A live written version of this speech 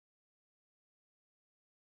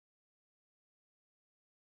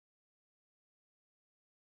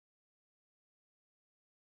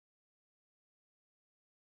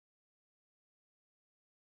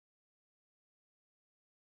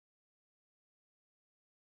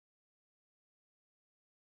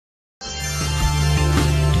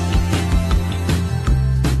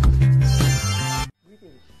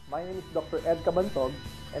Dr. Ed Cabantog,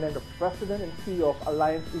 and I'm the President and CEO of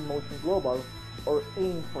Alliance in Motion Global, or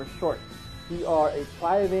AIM for short. We are a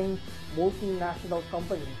thriving multinational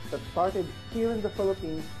company that started here in the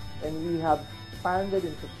Philippines, and we have expanded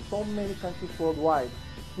into so many countries worldwide.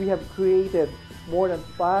 We have created more than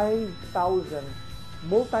 5,000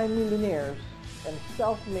 multimillionaires and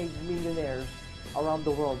self-made millionaires around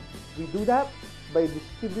the world. We do that by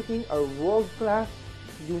distributing our world-class,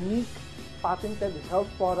 unique, patented health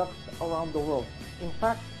products around the world. In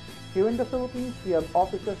fact, here in the Philippines, we have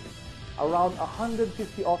offices, around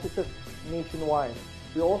 150 offices nationwide.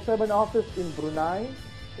 We also have an office in Brunei,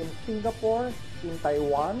 in Singapore, in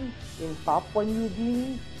Taiwan, in Papua New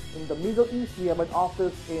Guinea. In the Middle East, we have an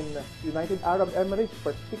office in United Arab Emirates,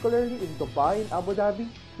 particularly in Dubai and Abu Dhabi.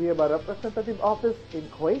 We have a representative office in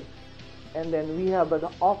Kuwait. And then we have an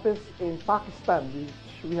office in Pakistan,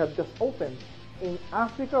 which we have just opened. In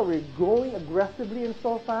Africa, we're growing aggressively and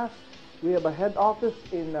so fast. We have a head office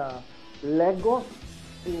in Lagos,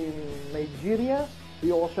 in Nigeria.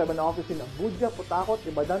 We also have an office in Abuja, Putakot,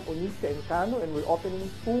 Ibadan, Onitsha, and Kano, and we're opening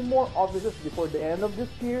 2 more offices before the end of this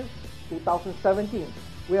year, 2017.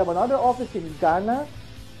 We have another office in Ghana,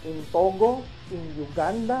 in Togo, in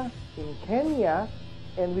Uganda, in Kenya,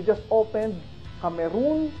 and we just opened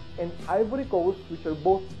Cameroon and Ivory Coast, which are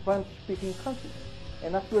both French-speaking countries.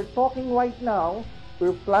 And as we're talking right now,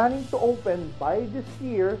 we're planning to open by this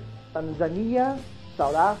year Tanzania,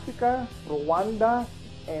 South Africa, Rwanda,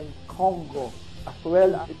 and Congo, as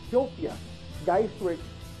well as Ethiopia. Guys, we're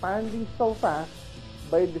expanding so fast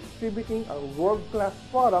by distributing our world-class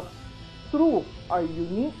products through our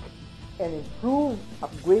unique and improved,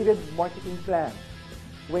 upgraded marketing plan.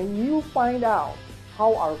 When you find out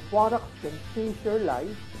how our products can change your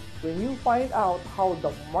life, when you find out how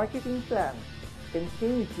the marketing plan can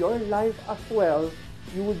change your life as well,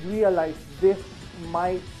 you would realize this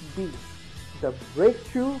might be the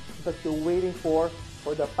breakthrough that you're waiting for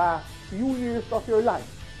the past few years of your life.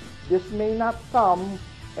 This may not come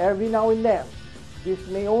every now and then. This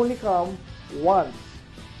may only come once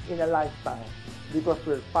in a lifetime, because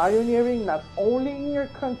we're pioneering not only in your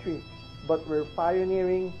country, but we're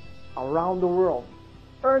pioneering around the world.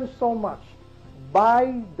 Earn so much.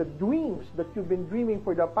 Buy the dreams that you've been dreaming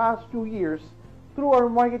for the past 2 years through our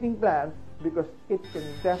marketing plan, because it can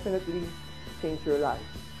definitely change your life.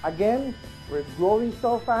 Again, we're growing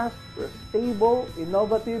so fast. We're a stable,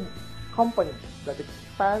 innovative company that's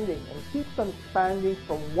expanding and keeps on expanding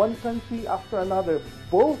from one country after another,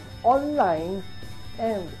 both online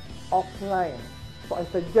and offline. So I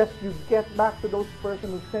suggest you get back to those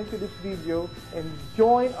persons who sent you this video and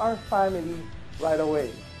join our family right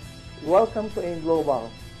away. Welcome to Aim Global.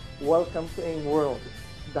 Welcome to Aim World,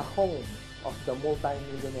 the home of the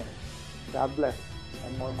multi-millionaires. God bless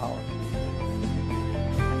and more power.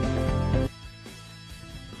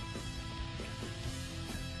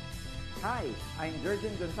 Hi, I'm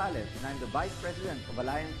Jurgen Gonzalez, and I'm the Vice President of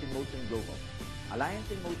Alliance in Motion Global.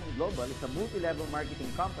 Alliance in Motion Global is a multi-level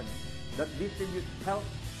marketing company that distributes health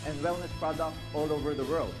and wellness products all over the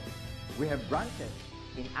world. We have branches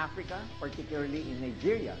in Africa, particularly in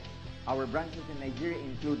Nigeria. Our branches in Nigeria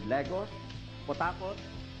include Lagos, Putakot,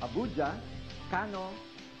 Abuja, Kano,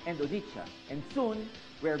 and Onitsha. And soon,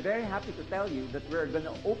 we're very happy to tell you that we're going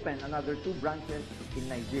to open another 2 branches in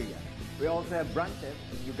Nigeria. We also have branches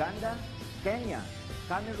in Uganda, Kenya,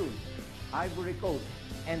 Cameroon, Ivory Coast,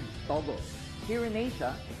 and Togo. Here in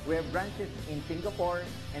Asia, we have branches in Singapore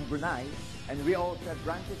and Brunei, and we also have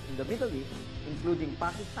branches in the Middle East, including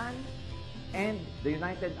Pakistan and the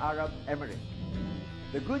United Arab Emirates.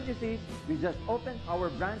 The good news is, we just opened our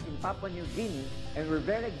branch in Papua New Guinea, and we're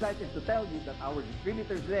very excited to tell you that our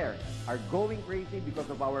distributors there are going crazy because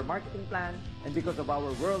of our marketing plan and because of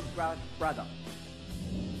our world-class products.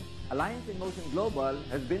 Alliance in Motion Global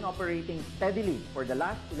has been operating steadily for the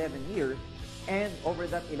last 11 years, and over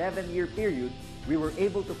that 11-year period, we were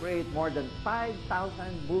able to create more than 5,000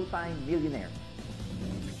 multi-millionaires.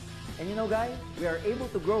 And you know guys, we are able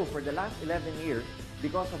to grow for the last 11 years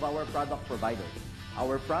because of our product providers.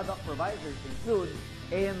 Our product providers include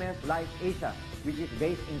AMS Life Asia, which is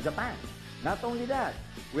based in Japan. Not only that,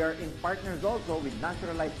 we are in partners also with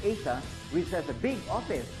Natural Life Asia, which has a big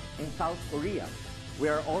office in South Korea. We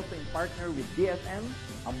are also in partner with DSM,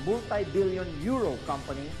 a multi-billion euro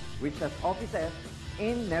company which has offices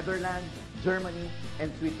in Netherlands, Germany,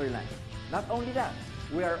 and Switzerland. Not only that,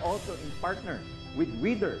 we are also in partner with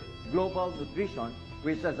Weider Global Nutrition,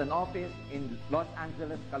 which has an office in Los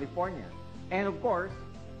Angeles, California. And of course,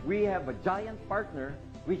 we have a giant partner,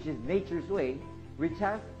 which is Nature's Way, which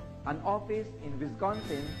has an office in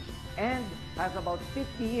Wisconsin and has about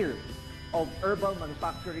 50 years of herbal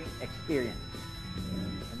manufacturing experience.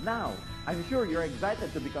 And now, I'm sure you're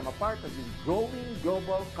excited to become a part of this growing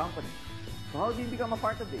global company. So how do you become a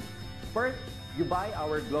part of this? First, you buy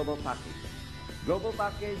our global package. Global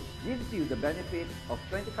package gives you the benefit of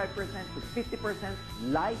 25% to 50%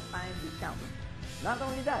 lifetime discount. Not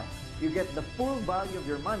only that, you get the full value of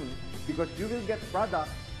your money because you will get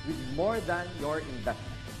products with more than your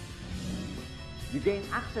investment. You gain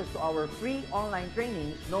access to our free online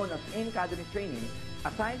trainings known as Aim Academy training,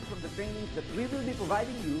 aside from the trainings that we will be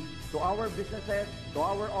providing you to our businesses, to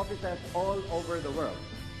our offices all over the world.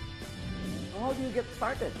 So how do you get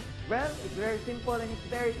started? Well, it's very simple and it's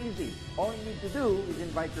very easy. All you need to do is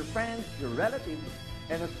invite your friends, your relatives,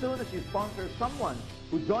 and as soon as you sponsor someone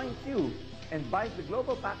who joins you and buys the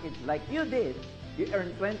global package like you did, you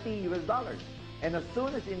earn $20 US. And as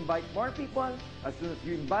soon as you invite more people, as soon as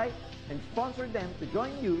you invite and sponsor them to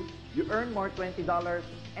join you, you earn more $20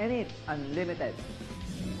 and it's unlimited.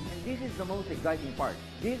 And this is the most exciting part.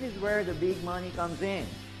 This is where the big money comes in.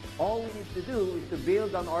 All we need to do is to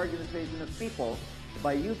build an organization of people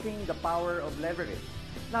by using the power of leverage.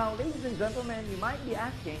 Now, ladies and gentlemen, you might be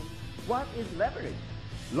asking, what is leverage?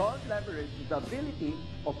 Lord, leverage is the ability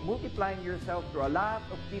of multiplying yourself through a lot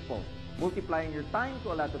of people, multiplying your time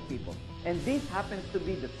to a lot of people. And this happens to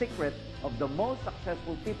be the secret of the most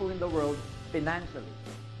successful people in the world financially.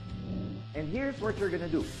 And here's what you're going to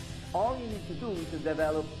do. All you need to do is to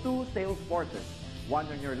develop two sales forces, one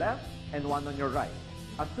on your left and one on your right.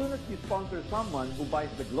 As soon as you sponsor someone who buys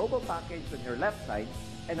the global package on your left side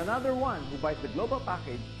and another one who buys the global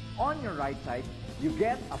package on your right side, you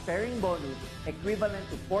get a pairing bonus equivalent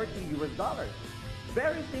to $40 US.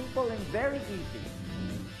 Very simple and very easy.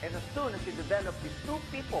 And as soon as you develop these two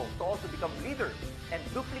people to also become leaders and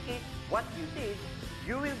duplicate what you did,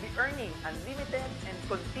 you will be earning unlimited and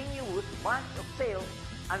continuous months of sales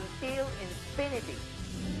until infinity.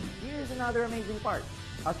 Here's another amazing part.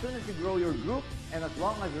 As soon as you grow your group and as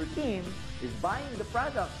long as your team is buying the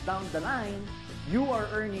products down the line, you are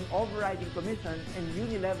earning overriding commissions and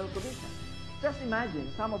uni-level commissions. Just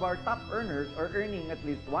imagine, some of our top earners are earning at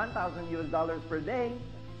least $1,000 US per day.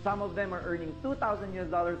 Some of them are earning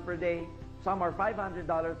 $2,000 US per day. Some are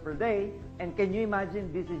 $500 per day. And can you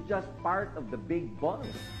imagine, this is just part of the big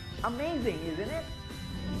bonus. Amazing, isn't it?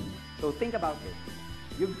 So think about this.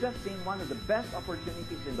 You've just seen one of the best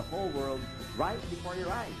opportunities in the whole world right before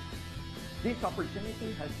your eyes. This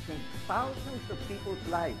opportunity has changed thousands of people's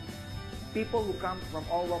lives. People who come from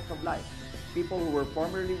all walks of life. People who were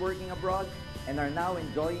formerly working abroad and are now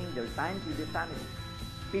enjoying their time with their family.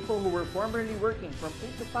 People who were formerly working from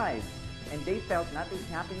 8 to 5 and they felt nothing's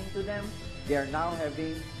happening to them, they are now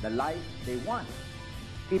having the life they want.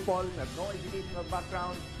 People who have no educational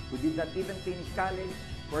background, who did not even finish college,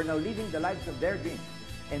 who are now living the lives of their dreams.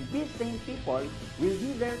 And these same people will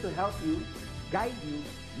be there to help you, guide you,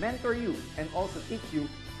 mentor you, and also teach you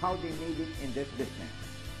how they made it in this business.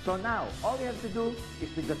 So now, all you have to do is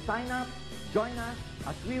to just sign up, join us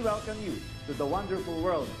as we welcome you to the wonderful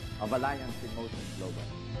world of Alliance in Motion Global.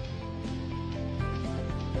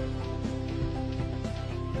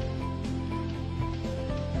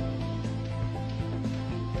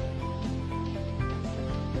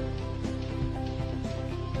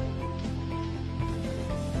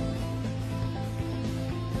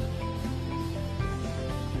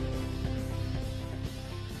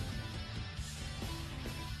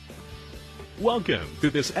 Welcome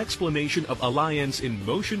to this explanation of Alliance in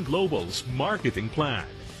Motion Global's marketing plan.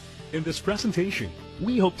 In this presentation,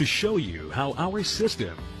 we hope to show you how our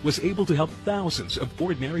system was able to help thousands of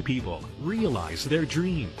ordinary people realize their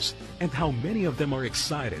dreams and how many of them are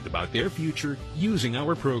excited about their future using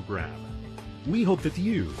our program. We hope that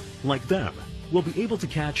you, like them, will be able to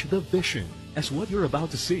catch the vision as what you're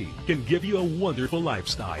about to see can give you a wonderful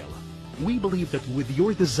lifestyle. We believe that with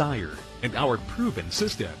your desire and our proven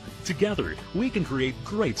system, together we can create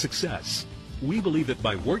great success. We believe that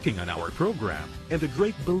by working on our program and a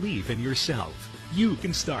great belief in yourself, you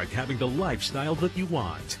can start having the lifestyle that you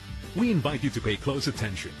want. We invite you to pay close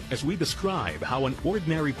attention as we describe how an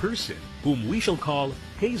ordinary person, whom we shall call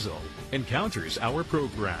Hazel, encounters our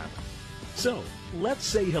program. So, let's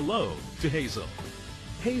say hello to Hazel.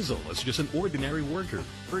 Hazel is just an ordinary worker,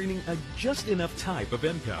 earning a just enough type of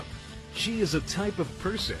income. She is a type of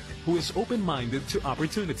person who is open-minded to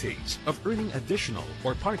opportunities of earning additional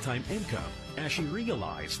or part-time income as she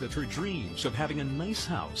realized that her dreams of having a nice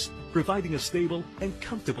house, providing a stable and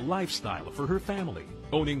comfortable lifestyle for her family,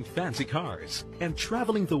 owning fancy cars, and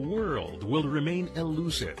traveling the world will remain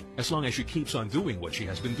elusive as long as she keeps on doing what she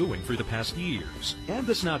has been doing for the past years and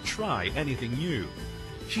does not try anything new.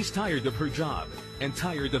 She's tired of her job and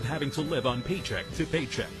tired of having to live on paycheck to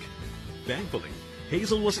paycheck. Thankfully,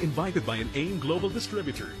 Hazel was invited by an Aim Global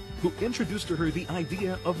distributor who introduced to her the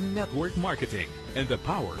idea of network marketing and the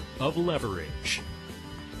power of leverage.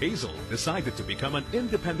 Hazel decided to become an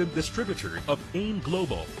independent distributor of Aim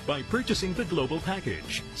Global by purchasing the global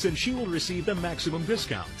package, since she will receive the maximum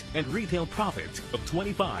discount and retail profit of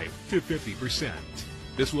 25 to 50%.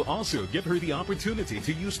 This will also give her the opportunity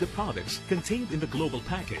to use the products contained in the global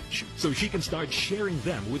package so she can start sharing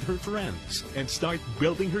them with her friends and start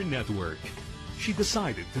building her network. She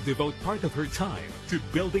decided to devote part of her time to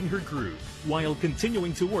building her group while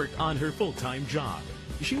continuing to work on her full-time job.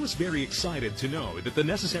 She was very excited to know that the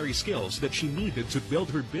necessary skills that she needed to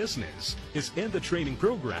build her business is in the training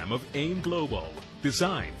program of Aim Global,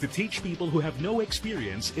 designed to teach people who have no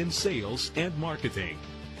experience in sales and marketing.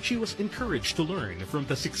 She was encouraged to learn from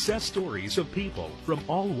the success stories of people from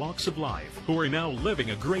all walks of life who are now living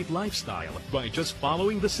a great lifestyle by just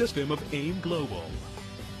following the system of Aim Global.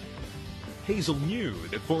 Hazel knew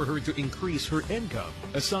that for her to increase her income,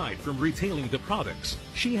 aside from retailing the products,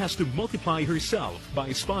 she has to multiply herself by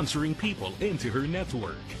sponsoring people into her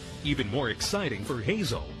network. Even more exciting for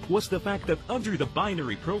Hazel was the fact that under the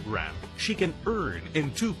binary program, she can earn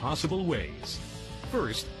in two possible ways.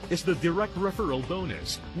 First is the direct referral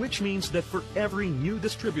bonus, which means that for every new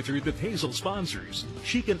distributor that Hazel sponsors,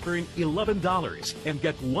 she can earn $11 and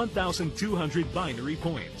get 1,200 binary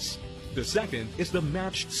points. The second is the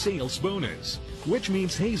matched sales bonus, which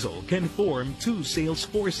means Hazel can form two sales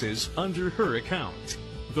forces under her account,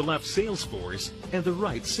 the left sales force and the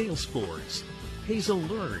right sales force. Hazel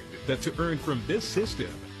learned that to earn from this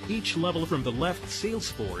system, each level from the left sales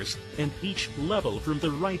force and each level from the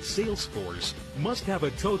right sales force must have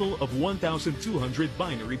a total of 1,200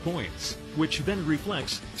 binary points, which then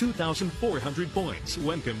reflects 2,400 points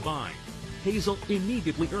when combined. Hazel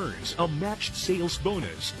immediately earns a matched sales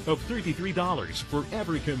bonus of $33 for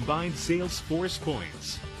every combined sales force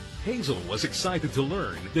points. Hazel was excited to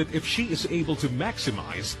learn that if she is able to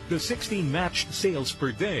maximize the 16 matched sales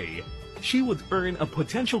per day, she would earn a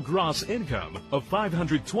potential gross income of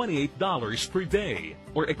 $528 per day,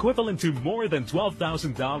 or equivalent to more than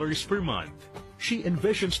 $12,000 per month. She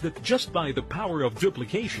envisions that just by the power of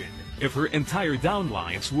duplication, if her entire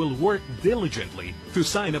downlines will work diligently to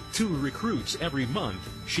sign up 2 recruits every month,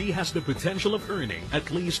 she has the potential of earning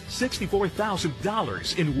at least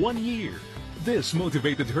 $64,000 in 1 year. This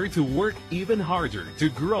motivated her to work even harder to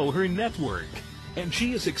grow her network. And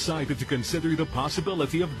she is excited to consider the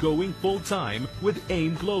possibility of going full-time with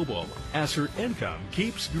Aim Global as her income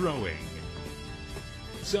keeps growing.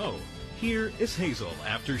 So, here is Hazel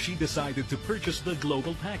after she decided to purchase the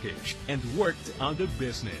global package and worked on the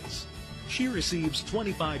business. She receives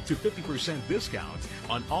 25 to 50% discount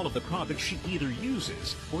on all of the products she either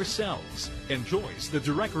uses or sells, enjoys the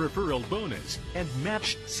direct referral bonus and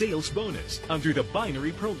matched sales bonus under the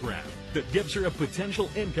binary program that gives her a potential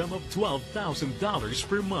income of $12,000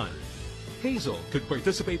 per month. Hazel could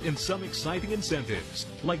participate in some exciting incentives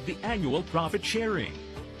like the annual profit sharing.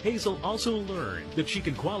 Hazel also learned that she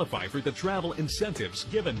can qualify for the travel incentives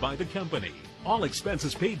given by the company, all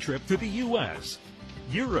expenses paid trip to the US,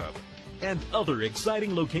 Europe, and other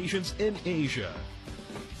exciting locations in Asia.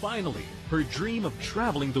 Finally, her dream of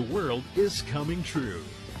traveling the world is coming true.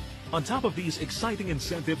 On top of these exciting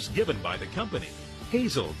incentives given by the company,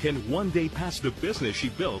 Hazel can one day pass the business she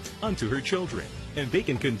built onto her children, and they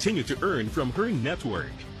can continue to earn from her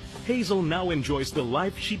network. Hazel now enjoys the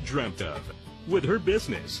life she dreamt of. With her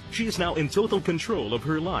business, she is now in total control of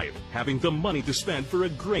her life, having the money to spend for a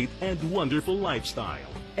great and wonderful lifestyle,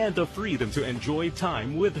 and the freedom to enjoy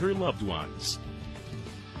time with her loved ones.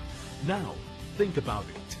 Now, think about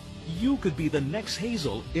it. You could be the next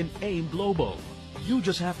Hazel in Aim Global. You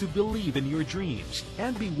just have to believe in your dreams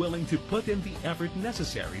and be willing to put in the effort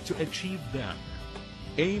necessary to achieve them.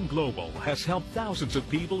 Aim Global has helped thousands of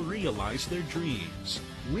people realize their dreams.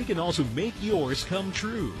 We can also make yours come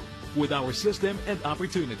true with our system and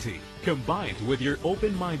opportunity, combined with your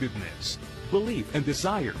open-mindedness, belief, and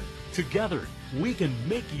desire. Together, we can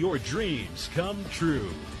make your dreams come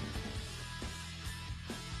true.